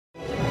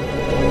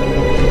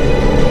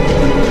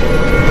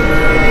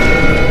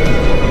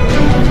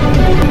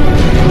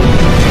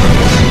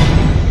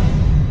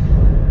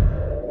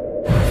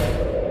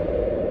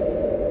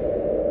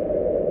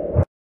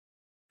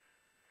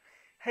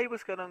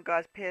what's going on,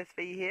 guys?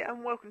 PSV here,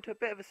 and welcome to a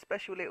bit of a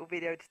special little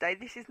video today.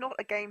 This is not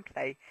a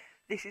gameplay,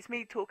 this is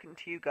me talking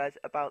to you guys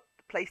about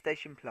the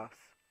PlayStation Plus.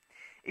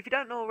 If you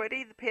don't know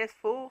already, the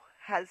PS4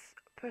 has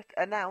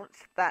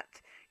announced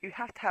that you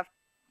have to have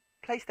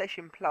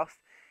PlayStation Plus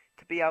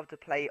to be able to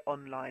play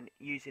online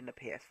using the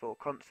PS4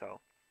 console.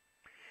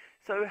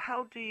 So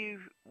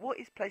what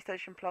is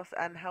PlayStation Plus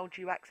and how do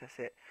you access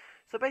it?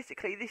 So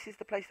basically, this is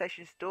the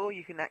PlayStation Store.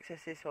 You can access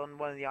this on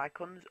one of the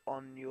icons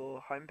on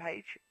your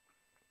homepage.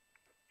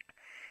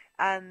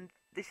 And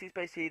this is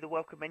basically the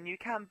welcome menu. You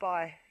can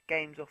buy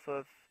games off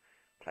of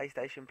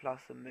PlayStation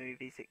Plus and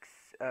movies,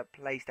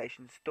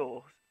 PlayStation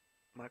Store,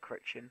 my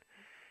correction,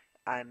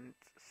 and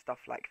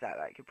stuff like that.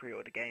 Like you can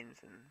pre-order games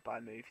and buy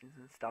movies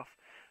and stuff.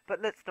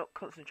 But let's not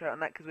concentrate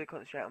on that because we're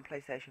concentrating on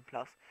PlayStation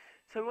Plus.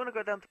 So we want to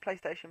go down to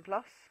PlayStation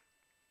Plus,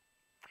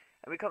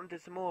 and we come to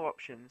some more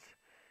options.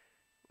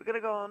 We're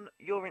going to go on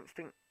Your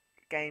Instant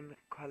Game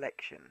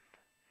Collection.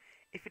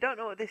 If you don't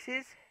know what this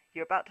is,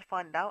 you're about to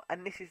find out,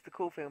 and this is the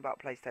cool thing about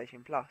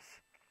PlayStation Plus.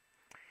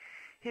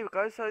 Here we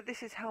go. So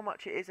this is how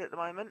much it is at the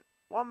moment.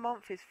 1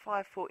 month is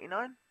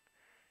 £5.49,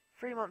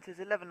 3 months is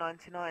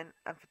 £11.99,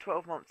 and for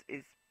 12 months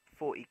is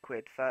 40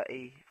 quid,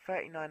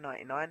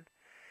 39.99.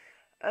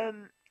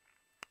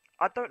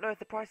 I don't know if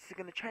the prices are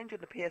going to change on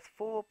the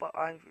PS4, but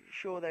I'm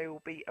sure they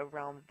will be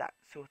around that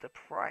sort of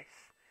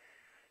price.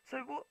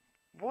 So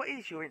what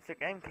is your Instant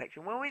Game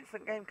Collection? Well,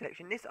 Instant Game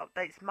Collection, this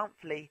updates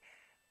monthly,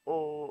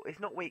 or it's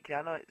not weekly,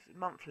 I know it's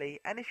monthly,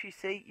 and if you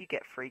see, you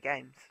get free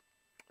games.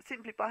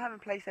 Simply by having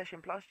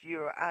PlayStation Plus,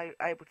 you are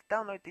able to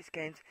download these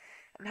games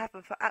and have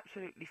them for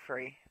absolutely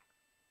free.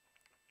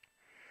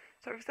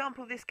 So for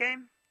example, this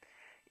game,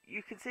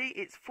 you can see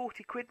it's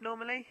 40 quid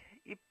normally,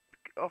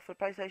 off the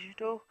PlayStation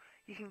Store.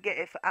 You can get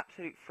it for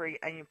absolute free,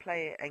 and you can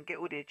play it and get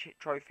all the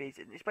trophies,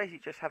 and it's basically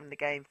just having the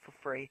game for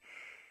free.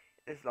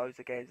 There's loads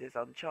of games, there's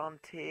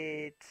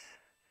Uncharted,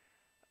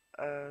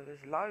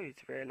 there's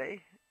loads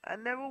really,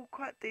 and they're all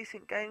quite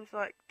decent games,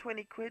 like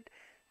 20 quid.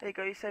 There you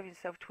go, you're saving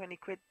yourself 20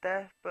 quid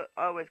there, but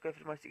I always go for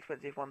the most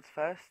expensive ones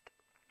first.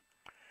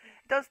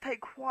 It does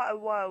take quite a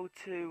while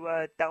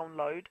to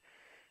download,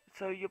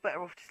 so you're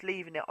better off just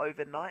leaving it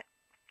overnight,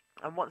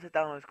 and once the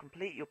download is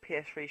complete, your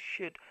PS3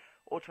 should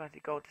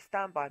automatically go into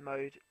standby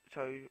mode,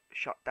 so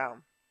shut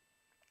down.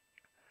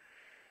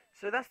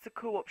 So that's the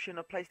cool option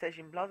of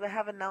PlayStation Plus. They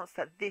have announced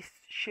that this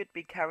should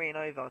be carrying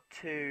over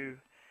to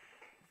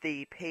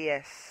the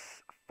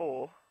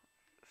PS4,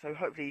 so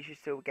hopefully you should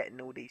still be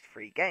getting all these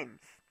free games.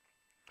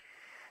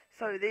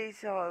 So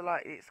these are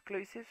like the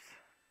exclusives.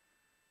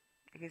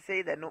 You can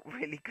see they're not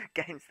really good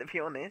games, to be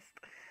honest.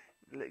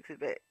 It looks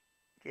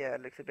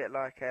a bit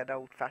like an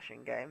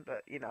old-fashioned game,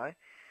 but you know,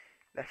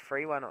 they're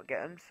free, why not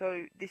get them?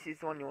 So this is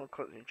the one you want to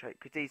concentrate,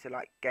 because these are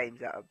like games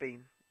that have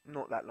been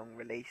not that long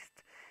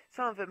released.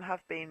 Some of them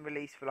have been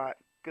released for like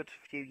good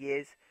few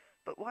years,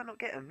 but why not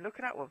get them? Look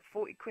at that one,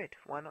 40 quid,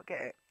 why not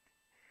get it?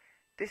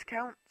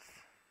 Discounts.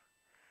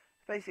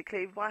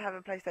 Basically, by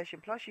having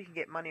PlayStation Plus, you can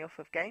get money off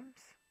of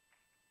games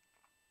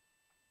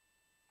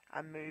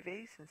and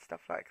movies and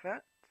stuff like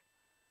that.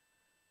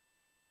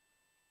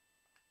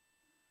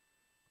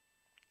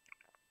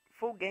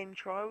 Full game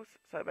trials.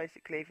 So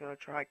basically, if you want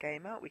to try a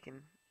game out, we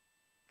can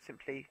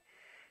simply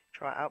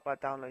try it out by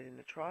downloading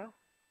the trial.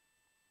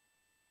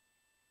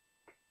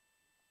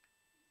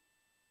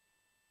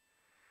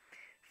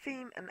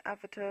 Theme and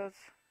avatars.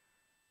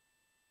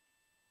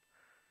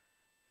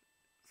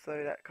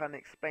 So that kind of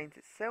explains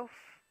itself.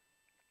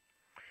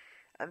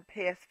 And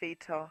PS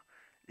Vita.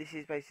 This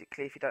is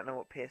basically, if you don't know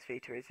what PS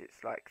Vita is,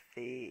 it's like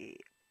the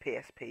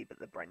PSP but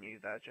the brand new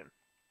version.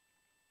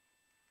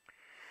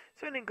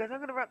 So anyway guys, I'm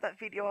going to wrap that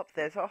video up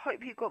there. So I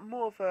hope you got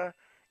more of a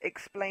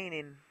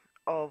explaining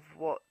of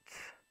what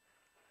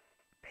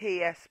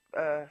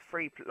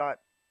like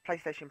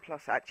PlayStation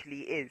Plus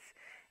actually is.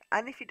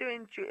 And if you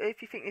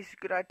think this is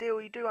a good idea,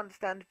 or you do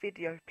understand the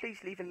video,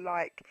 please leave a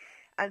like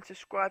and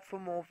subscribe for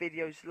more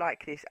videos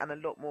like this and a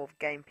lot more of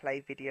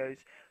gameplay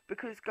videos.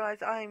 Because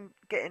guys, I'm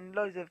getting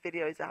loads of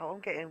videos out. I'm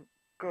getting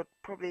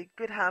probably a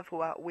good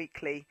handful out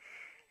weekly.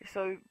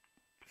 So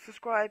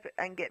subscribe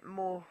and get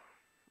more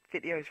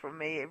videos from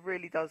me. It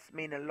really does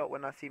mean a lot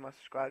when I see my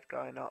subscribers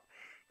going up,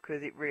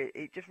 because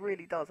it just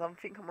really does. I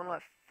think I'm on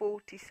like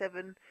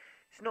 47.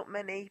 It's not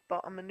many,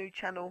 but I'm a new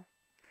channel.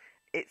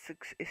 It's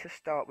a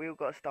start. We all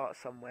got to start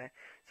somewhere.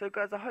 So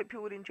guys, I hope you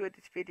all enjoyed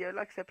this video.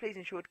 Like I said, please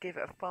ensure to give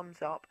it a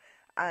thumbs up.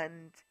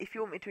 And if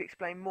you want me to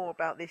explain more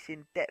about this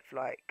in depth,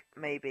 like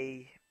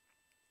maybe,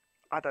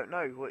 I don't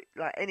know,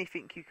 like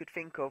anything you could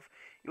think of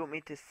you want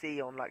me to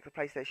see on like the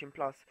PlayStation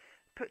Plus,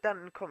 put down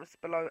in the comments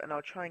below and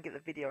I'll try and get the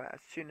video out as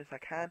soon as I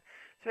can.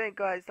 So anyway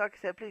guys, like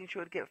I said, please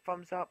ensure to give it a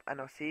thumbs up,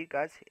 and I'll see you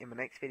guys in my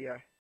next video.